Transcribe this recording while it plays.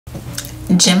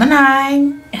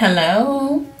Gemini,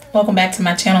 hello, welcome back to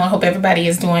my channel. I hope everybody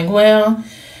is doing well.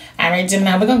 Alright,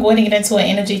 Gemini, we're going to go ahead and get into an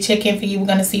energy check-in for you. We're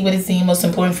going to see what is the most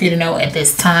important for you to know at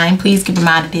this time. Please keep in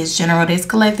mind it is general, it is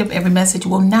collective. Every message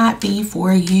will not be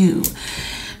for you.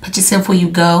 Put yourself where you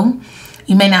go.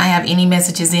 You may not have any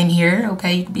messages in here,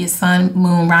 okay? You could be a sun,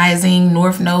 moon, rising,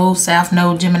 north node, south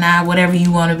node, Gemini, whatever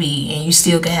you want to be. And you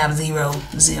still can have zero,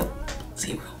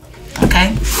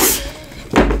 okay?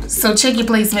 So check your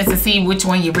placements and see which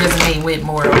one you resonate with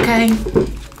more, okay?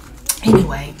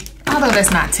 Anyway, although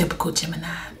that's not typical Gemini,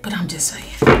 but I'm just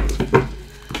saying.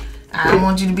 I don't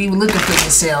want you to be looking for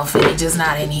yourself and you're just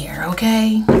not in here,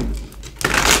 okay?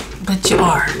 But you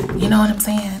are, you know what I'm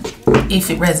saying? If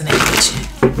it resonates with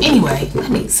you. Anyway, let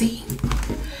me see.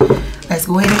 Let's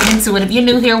go ahead and get into it. If you're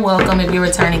new here, welcome. If you're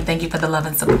returning, thank you for the love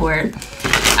and support.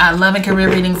 Love and career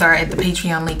readings are at the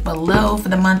Patreon link below for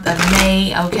the month of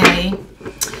May, okay?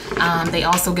 They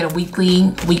also get a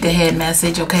weekly week ahead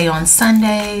message, okay, on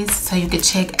Sundays, so you can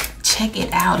check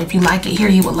it out if you like it. Here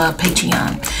you would love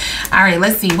Patreon. All right,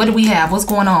 let's see, what do we have? What's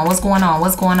going on?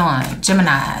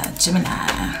 Gemini.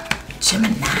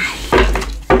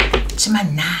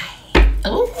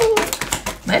 Oh,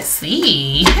 let's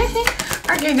see.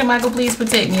 Archangel Michael, please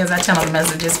protect me as I channel the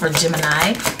messages for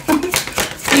Gemini.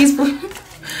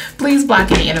 Please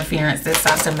block any interference that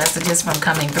stops the messages from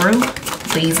coming through.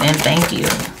 Please and thank you.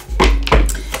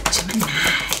 Gemini.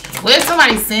 What if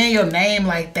somebody saying your name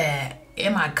like that?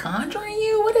 Am I conjuring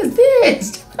you? What is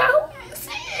this? Gemini, what is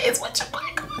this? What you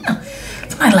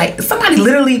like? Somebody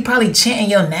literally probably chanting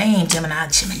your name, Gemini.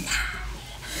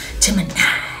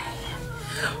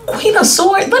 Queen of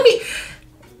Swords.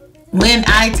 When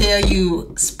I tell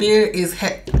you, Spirit is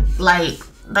like,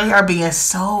 they are being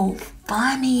so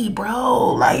funny,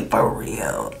 bro. Like, for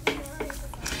real.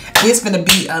 It's gonna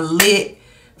be a lit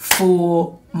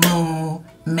full moon,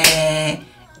 man.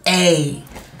 This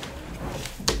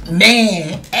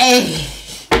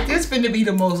finna be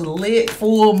the most lit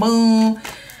full moon.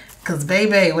 Cause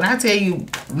baby, when I tell you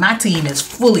my team is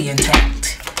fully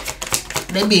intact,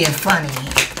 they being funny.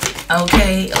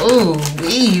 Okay. Ooh,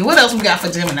 what else we got for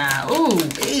Gemini? Ooh,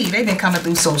 they been coming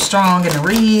through so strong in the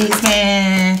reads,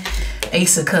 man.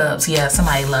 Ace of Cups. Yeah,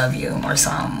 somebody love you or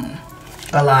something.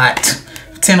 A lot.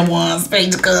 10 of Wands,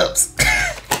 Page of Cups.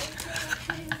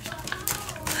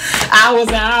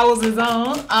 Hours is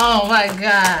on. Oh my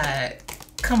God.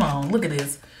 Come on, look at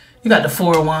this. You got the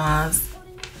 4 of Wands.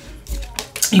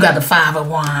 You got the 5 of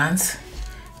Wands.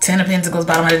 10 of Pentacles,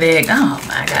 bottom of the deck. Oh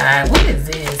my God, what is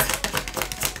this?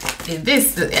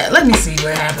 Let me see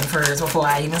what happened first before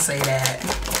I even say that.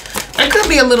 There could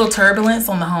be a little turbulence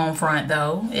on the home front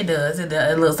though. It does. It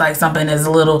looks like something is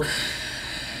a little,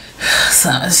 it's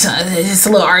a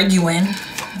little arguing.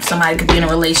 Somebody could be in a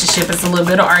relationship. It's a little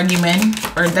bit of argument,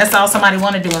 or that's all somebody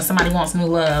want to do and somebody wants new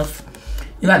love.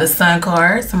 You got the Sun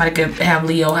card. Somebody could have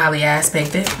Leo highly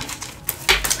aspected.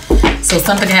 So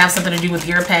something can have something to do with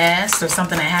your past or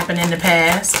something that happened in the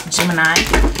past, Gemini.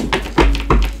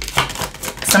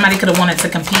 Somebody could have wanted to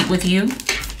compete with you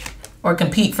or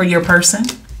compete for your person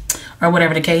or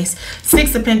whatever the case.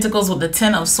 6 of Pentacles with the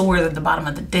 10 of Swords at the bottom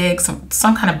of the deck. Some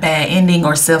kind of bad ending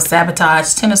or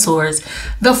self-sabotage. 10 of Swords,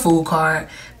 the Fool card,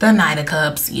 the Knight of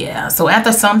Cups. Yeah, so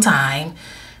after some time,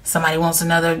 somebody wants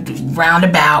another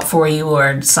roundabout for you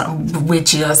or something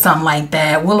with you or something like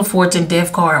that. Wheel of Fortune,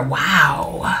 Death card.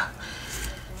 Wow.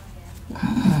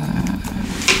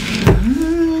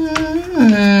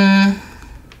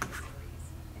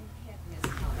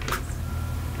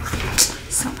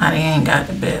 Somebody ain't got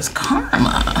the best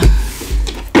karma.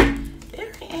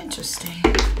 Very interesting.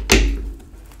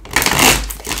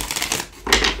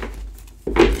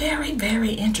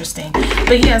 Very interesting.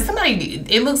 But yeah, somebody,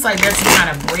 it looks like there's some kind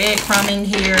of breadcrumbing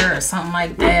here or something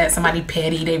like that. Somebody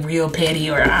petty, they real petty,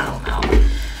 or I don't know.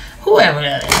 Whoever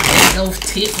that is, they go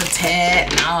tit for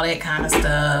tat and all that kind of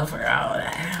stuff, or all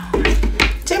that.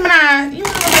 Gemini, you in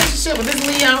a relationship with this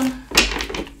Leo?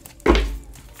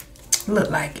 Look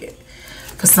like it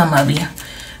for some of you.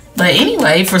 But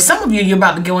anyway, for some of you, you're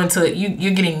about to go into it.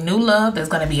 You're getting new love that's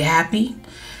going to be happy.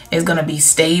 It's going to be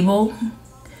stable.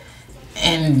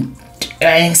 And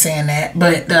I ain't saying that,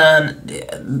 but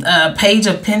the Page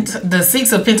of Pentacles, the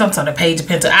 6 of Pentacles on the Page of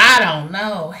Pentacles. I don't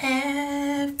know.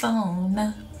 Have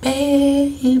fun,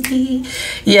 baby.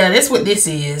 Yeah, that's what this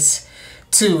is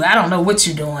too. I don't know what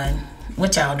you doing.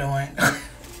 What y'all doing?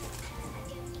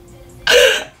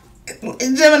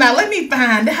 Gemini, let me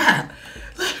find out.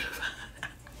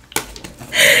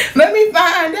 Let me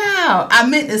find out. I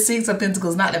meant the 6 of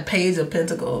Pentacles, not the Page of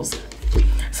Pentacles.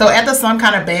 So after some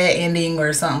kind of bad ending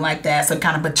or something like that, some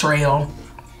kind of betrayal,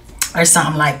 or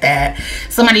something like that.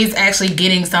 Somebody's actually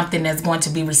getting something that's going to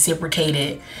be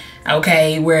reciprocated.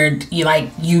 Okay, where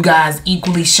you guys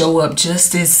equally show up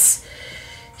just as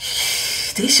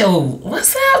this show.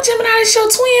 What's up, Gemini? This your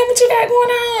twin. What you got going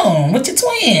on with your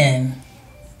twin?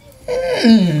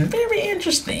 Very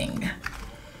interesting.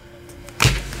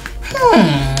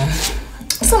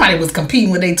 Somebody was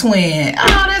competing with their twin.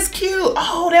 Oh, that's cute.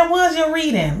 Oh, that was your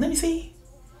reading. Let me see.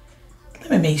 Let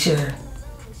me make sure.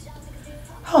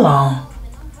 Hold on.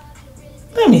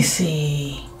 Let me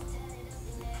see.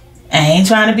 I ain't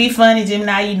trying to be funny,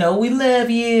 Gemini. You know we love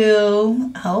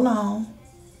you. Hold on.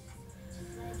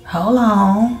 Hold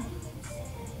on.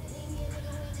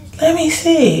 Let me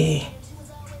see.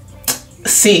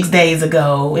 6 days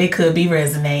ago. It could be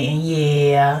resonating.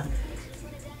 Yeah.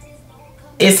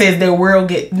 It says their world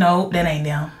get... No, that ain't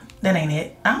them. That ain't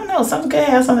it. I don't know. Something could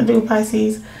have something to do with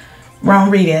Pisces.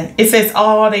 Wrong reading. It says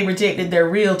they rejected their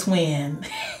real twin.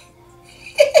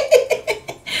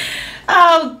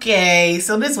 Okay,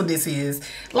 so this what this is.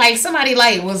 Like somebody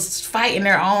was fighting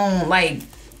their own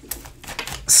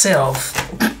self.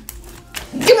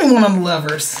 Give me one of the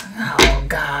lovers. Oh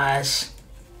gosh.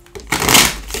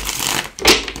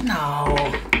 No.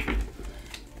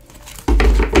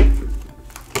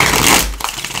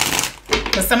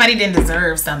 But somebody didn't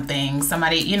deserve something.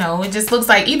 Somebody, it just looks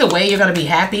like either way you're going to be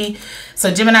happy. So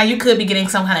Gemini, you could be getting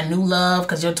some kind of new love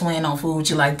because your twin don't fool with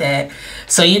you like that.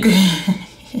 So you could...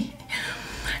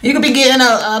 You could be getting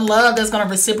a love that's going to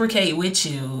reciprocate with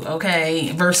you,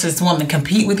 okay? Versus wanting to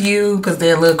compete with you because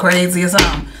they're a little crazy or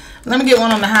something. Let me get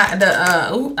one on I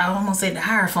almost said the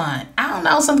Hierophant. I don't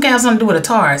know, something has something to do with the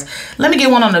Taurus. Let me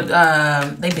get one on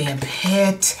the, they being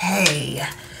petty.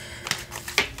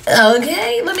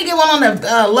 Okay, let me get one on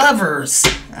the Lovers.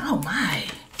 Oh my.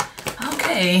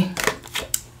 Okay.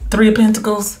 3 of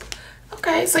Pentacles.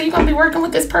 Okay, so you're going to be working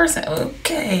with this person.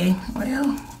 Okay,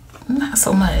 well, not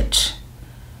so much.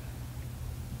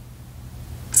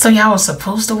 So y'all were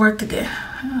supposed to work together?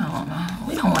 I don't know.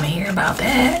 We don't want to hear about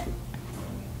that.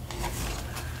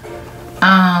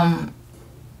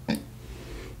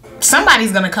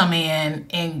 Somebody's going to come in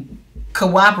and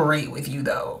cooperate with you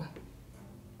though.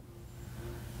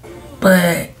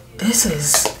 But this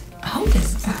is...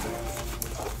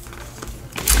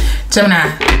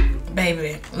 Gemini,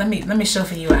 baby, let me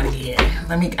shuffle you out again.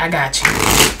 I got you.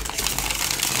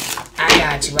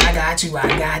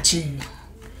 I got you.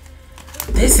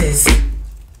 This is...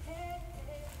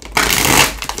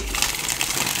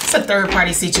 It's a third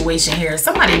party situation here.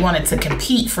 Somebody wanted to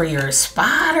compete for your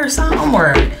spot or something,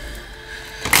 or...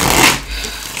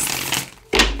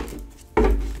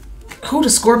 Who the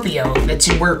Scorpio that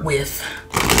you work with?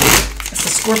 It's a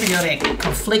Scorpio that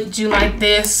conflicted you like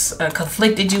this.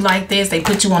 They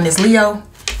put you on this Leo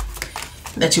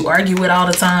that you argue with all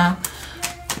the time,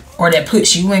 or that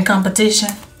puts you in competition.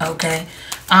 Okay.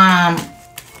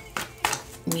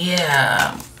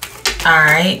 Yeah. All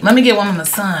right. Let me get one on the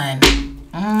Sun.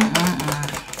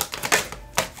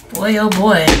 Boy, oh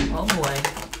boy. Oh boy.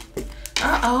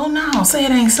 Uh-oh, no. Say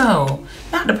it ain't so.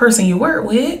 Not the person you work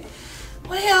with.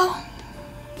 Well,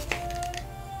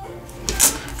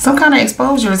 some kind of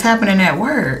exposure is happening at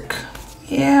work.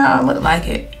 Yeah, look like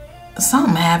it.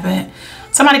 Something happened.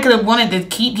 Somebody could have wanted to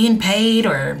keep getting paid,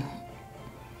 or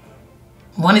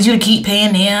wanted you to keep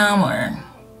paying them, or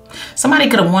somebody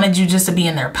could have wanted you just to be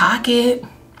in their pocket.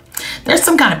 There's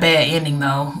some kind of bad ending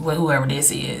though with whoever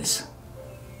this is.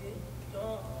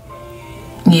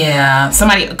 Yeah,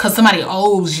 because somebody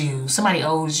owes you. Somebody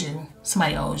owes you.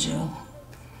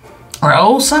 Or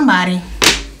owes somebody.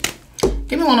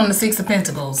 Give me one on the 6 of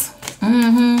Pentacles.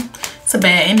 It's a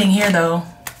bad ending here though.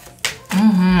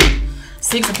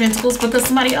 6 of Pentacles because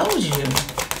somebody owes you.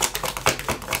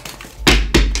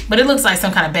 But it looks like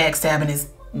some kind of backstabbing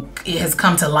has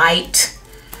come to light.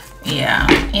 Yeah.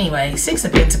 Anyway, 6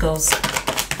 of Pentacles.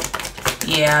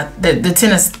 Yeah, the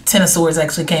ten of Swords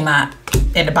actually came out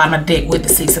at the bottom of the deck with the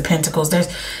 6 of Pentacles. There's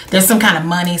some kind of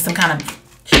money, some kind of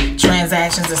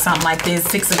transactions or something like this.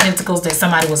 6 of Pentacles that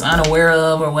somebody was unaware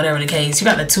of, or whatever the case. You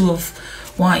got the 2 of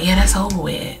Wands. Yeah, that's over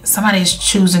with. Somebody's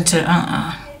choosing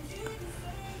to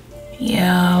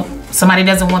yeah, somebody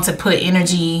doesn't want to put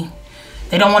energy.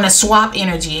 They don't want to swap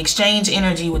energy, exchange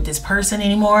energy with this person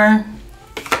anymore.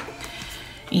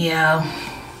 Yeah.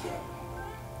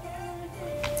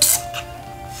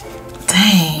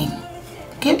 Dang.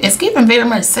 It's giving very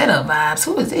much setup vibes.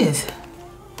 Who is this?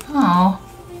 Oh.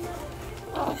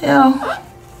 Oh, well.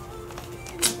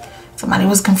 Somebody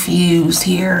was confused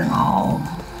here. Oh.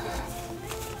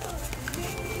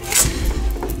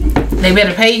 They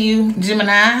better pay you,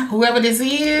 Gemini. Whoever this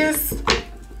is.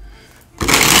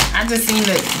 I I just seen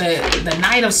the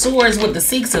Knight of Swords with the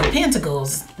Six of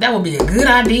Pentacles. That would be a good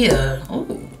idea.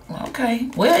 Ooh, okay.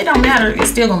 Well, it don't matter.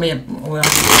 It's still gonna be well.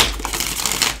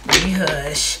 Let me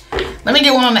hush. Let me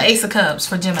get one on the Ace of Cups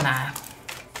for Gemini.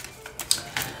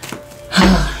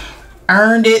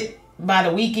 Earned it by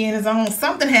the weekend is on.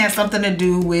 Something has something to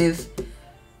do with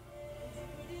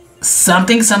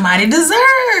something somebody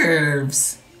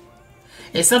deserves.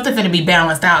 It's something finna be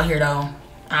balanced out here though.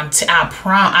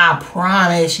 I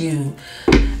promise you.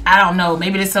 I don't know.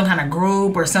 Maybe there's some kind of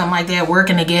group or something like that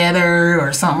working together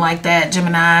or something like that,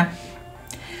 Gemini.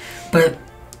 But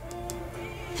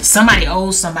somebody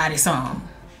owes somebody something.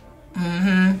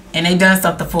 And they done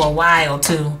something for a while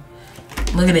too.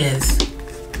 Look at this.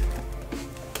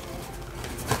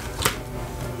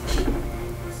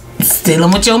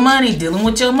 Dealing with your money, dealing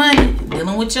with your money,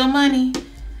 dealing with your money.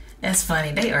 That's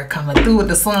funny. They are coming through with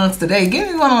the songs today. Give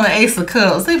me one on the Ace of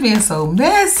Cups. They being so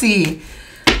messy.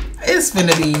 It's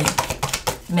finna be,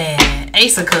 man,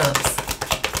 Ace of Cups.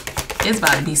 It's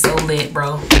about to be so lit,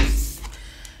 bro.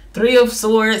 Three of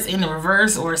Swords in the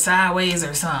reverse or sideways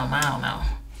or something. I don't know.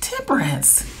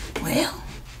 Temperance. Well.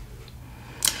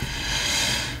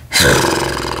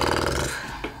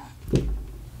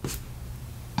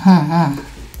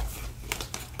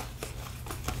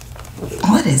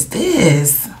 What is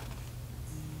this?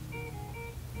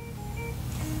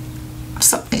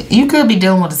 So, you could be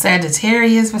dealing with a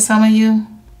Sagittarius for some of you.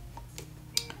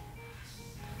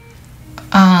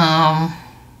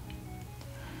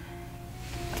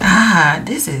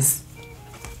 This is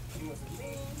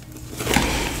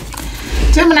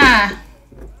Gemini.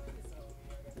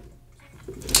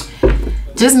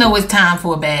 Just know it's time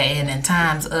for a bad ending.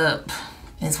 Time's up.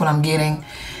 That's what I'm getting.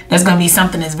 There's gonna be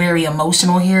something that's very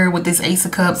emotional here with this Ace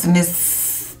of Cups and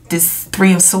this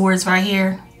Three of Swords right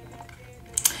here.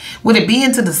 With it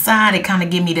being to the side, it kind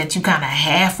of give me that you kind of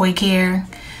halfway care.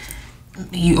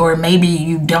 Or maybe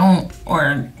you don't,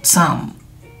 or something.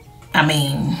 I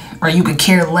mean, or you could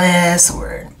care less,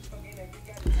 or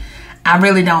I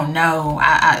really don't know.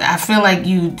 I feel like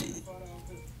you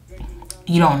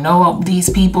don't know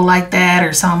these people like that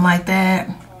or something like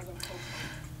that.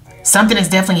 Something is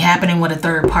definitely happening with a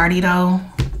third party though.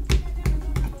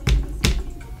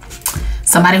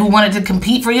 Somebody who wanted to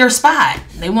compete for your spot.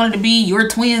 They wanted to be your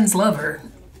twin's lover.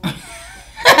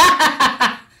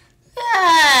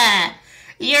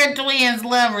 Your twin's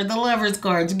lover. The lover's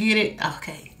card. You get it?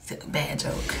 Okay. Bad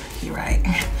joke. You're right.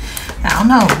 I don't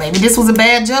know. Maybe this was a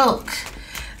bad joke.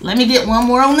 Let me get one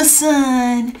more on the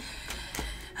sun.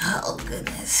 Oh,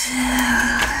 goodness.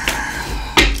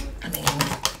 I mean,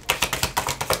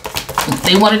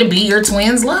 they wanted to be your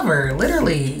twin's lover.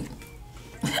 Literally.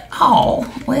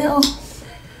 Oh, well.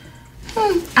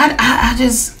 I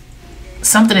just...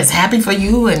 Something is happy for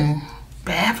you and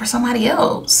bad for somebody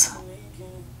else.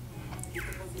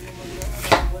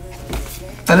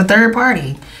 For the third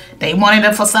party. They wanted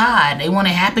a facade. They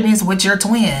wanted happiness with your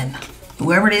twin.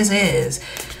 Whoever this is.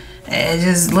 It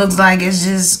just looks like it's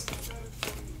just...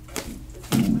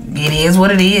 It is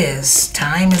what it is.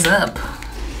 Time is up.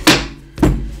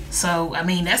 So, I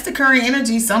mean, that's the current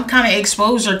energy. Some kind of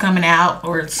exposure coming out.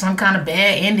 Or some kind of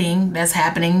bad ending that's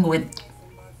happening with...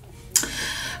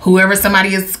 Whoever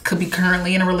somebody is could be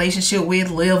currently in a relationship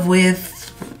with, live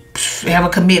with, have a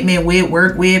commitment with,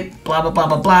 work with, blah, blah, blah,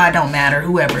 blah, blah. It don't matter.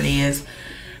 Whoever it is.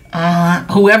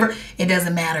 Whoever, it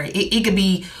doesn't matter. It could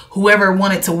be whoever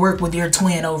wanted to work with your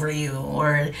twin over you,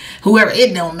 or whoever.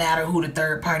 It don't matter who the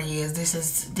third party is. This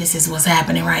is what's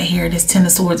happening right here. This Ten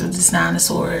of Swords with this Nine of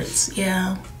Swords.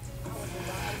 Yeah.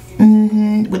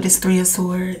 With this Three of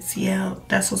Swords. Yeah,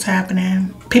 that's what's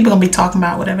happening. People gonna be talking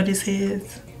about whatever this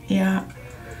is. Yeah.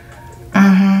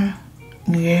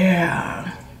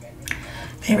 Yeah.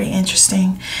 Very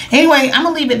interesting. Anyway, I'm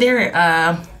gonna leave it there,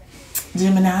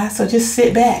 Gemini. So just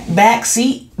sit back.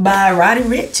 Backseat by Roddy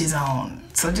Ricch is on.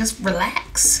 So just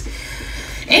relax.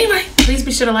 Anyway, please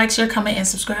be sure to like, share, comment, and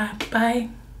subscribe. Bye.